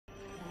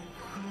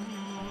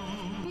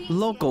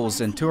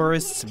Locals and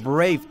tourists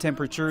brave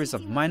temperatures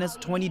of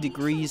 -20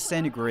 degrees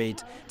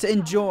centigrade to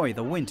enjoy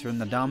the winter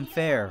Nadam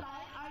fair.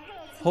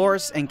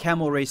 Horse and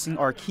camel racing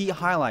are key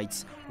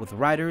highlights, with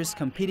riders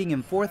competing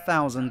in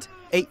 4,000,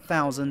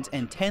 8,000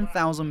 and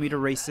 10,000 meter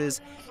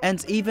races,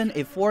 and even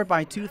a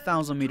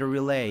 4x2,000 meter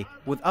relay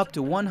with up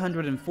to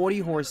 140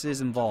 horses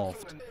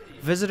involved.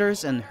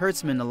 Visitors and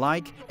herdsmen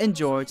alike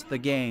enjoyed the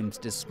games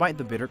despite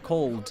the bitter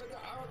cold.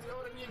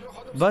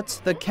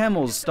 But the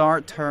camels'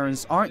 star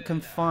turns aren't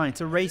confined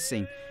to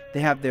racing.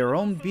 They have their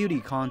own beauty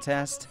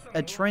contest,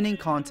 a training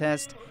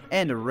contest,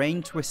 and a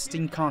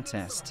rein-twisting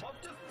contest.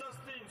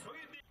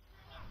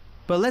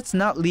 But let's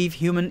not leave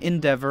human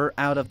endeavor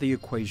out of the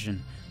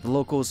equation. The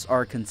locals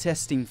are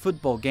contesting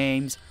football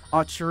games,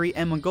 archery,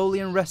 and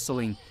Mongolian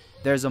wrestling.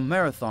 There's a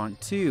marathon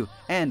too,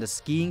 and a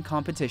skiing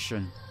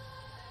competition.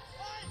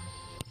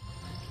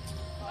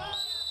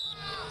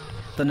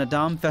 The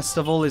Nadam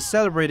festival is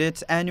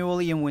celebrated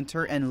annually in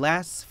winter and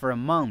lasts for a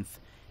month.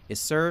 It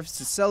serves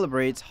to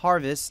celebrate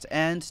harvest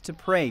and to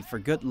pray for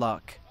good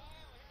luck.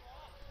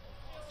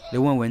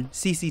 Liu Wenwen,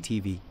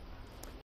 CCTV.